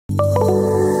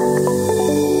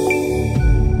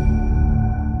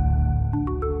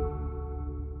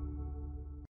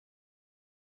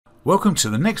Welcome to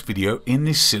the next video in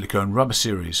this silicone rubber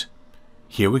series.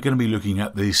 Here we're going to be looking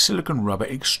at the silicone rubber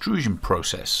extrusion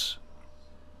process.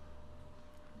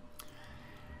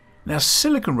 Now,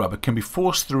 silicone rubber can be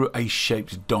forced through a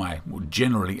shaped die, or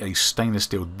generally a stainless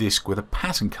steel disc with a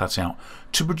pattern cut out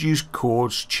to produce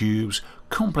chords, tubes,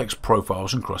 complex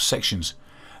profiles and cross sections.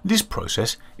 This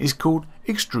process is called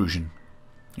extrusion.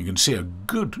 You can see a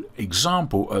good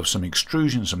example of some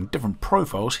extrusion, some different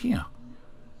profiles here.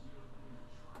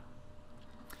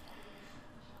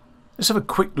 Let's have a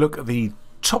quick look at the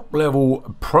top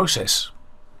level process.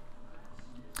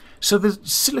 So the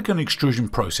silicone extrusion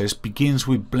process begins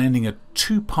with blending a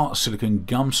two-part silicone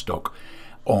gum stock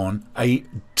on a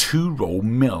two-roll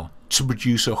mill to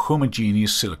produce a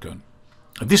homogeneous silicone.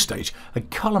 At this stage, a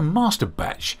color master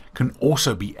batch can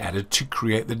also be added to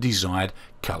create the desired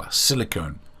color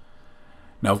silicone.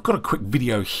 Now I've got a quick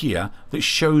video here that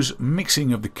shows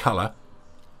mixing of the color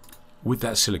with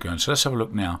that silicone, so let's have a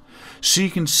look now. So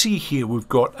you can see here we've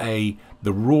got the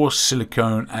raw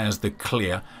silicone as the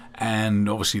clear, and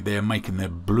obviously they're making their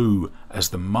blue as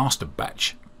the master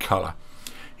batch color.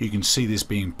 You can see this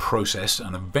being processed,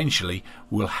 and eventually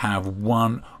we'll have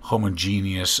one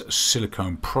homogeneous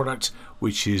silicone product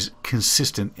which is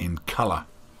consistent in color.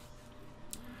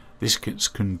 This gets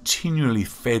continually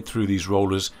fed through these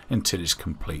rollers until it's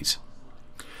complete.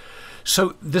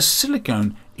 So the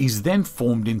silicone is then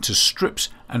formed into strips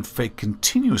and fed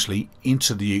continuously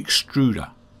into the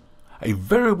extruder. A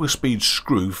variable speed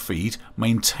screw feed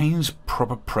maintains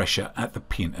proper pressure at the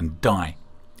pin and die.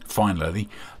 Finally,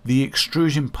 the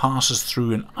extrusion passes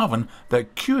through an oven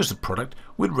that cures the product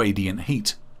with radiant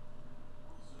heat.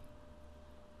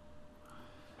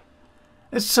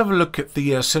 Let's have a look at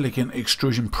the silicone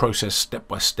extrusion process step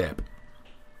by step.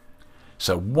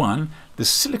 So 1. The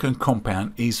silicone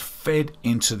compound is fed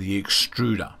into the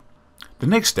extruder. The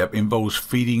next step involves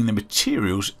feeding the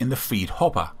materials in the feed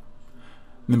hopper.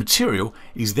 The material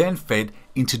is then fed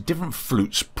into different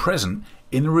flutes present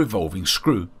in the revolving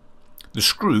screw. The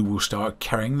screw will start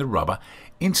carrying the rubber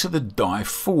into the die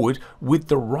forward with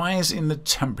the rise in the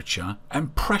temperature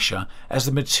and pressure as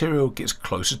the material gets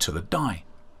closer to the die.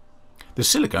 The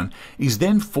silicone is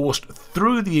then forced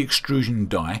through the extrusion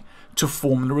die to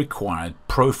form the required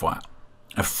profile.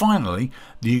 And finally,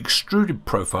 the extruded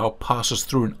profile passes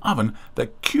through an oven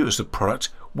that cures the product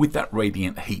with that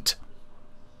radiant heat.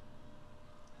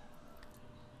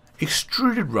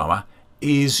 Extruded rubber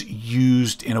is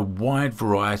used in a wide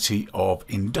variety of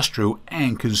industrial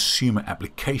and consumer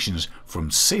applications, from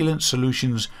sealant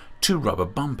solutions to rubber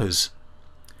bumpers.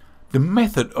 The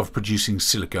method of producing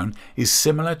silicone is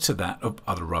similar to that of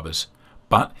other rubbers,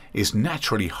 but its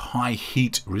naturally high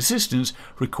heat resistance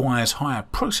requires higher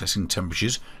processing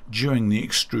temperatures during the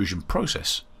extrusion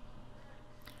process.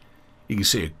 You can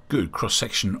see a good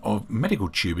cross-section of medical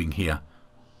tubing here.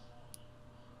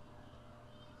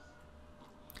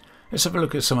 Let's have a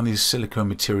look at some of these silicone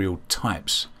material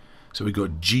types. So we've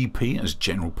got GP as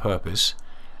general purpose,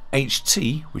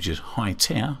 HT, which is high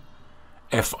tear,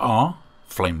 FR,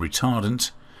 flame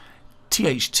retardant,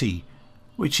 THT,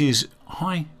 which is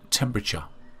high temperature.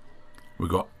 We've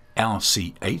got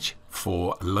LCH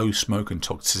for low smoke and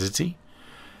toxicity,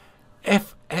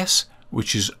 FS,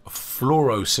 which is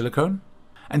fluorosilicone,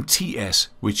 and TS,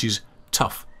 which is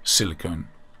tough silicone.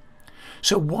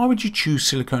 So why would you choose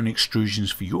silicone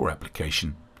extrusions for your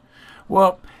application?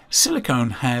 Well,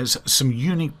 silicone has some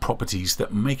unique properties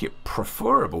that make it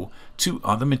preferable to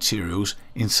other materials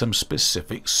in some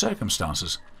specific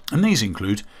circumstances, and these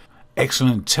include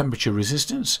excellent temperature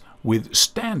resistance with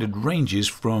standard ranges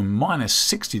from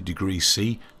 -60 degrees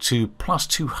C to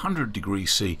 +200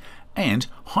 degrees C, and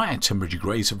higher temperature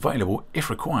grades available if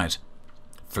required.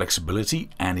 Flexibility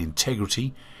and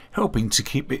integrity, helping to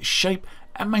keep its shape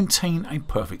and maintain a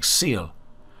perfect seal.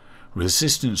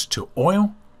 Resistance to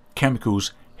oil,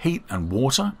 chemicals, heat and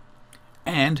water,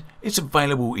 and it's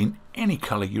available in any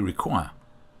color you require.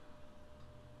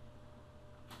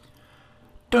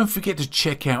 Don't forget to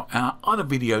check out our other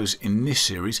videos in this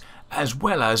series as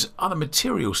well as other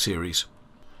material series.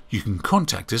 You can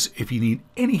contact us if you need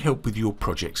any help with your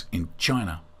projects in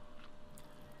China.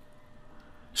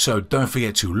 So don't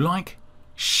forget to like,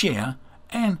 share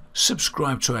and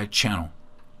subscribe to our channel.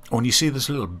 When you see this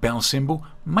little bell symbol,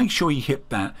 make sure you hit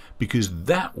that, because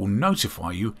that will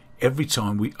notify you every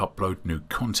time we upload new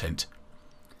content.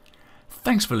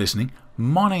 Thanks for listening.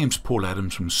 My name's Paul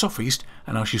Adams from Sofeast,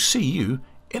 and I shall see you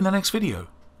in the next video.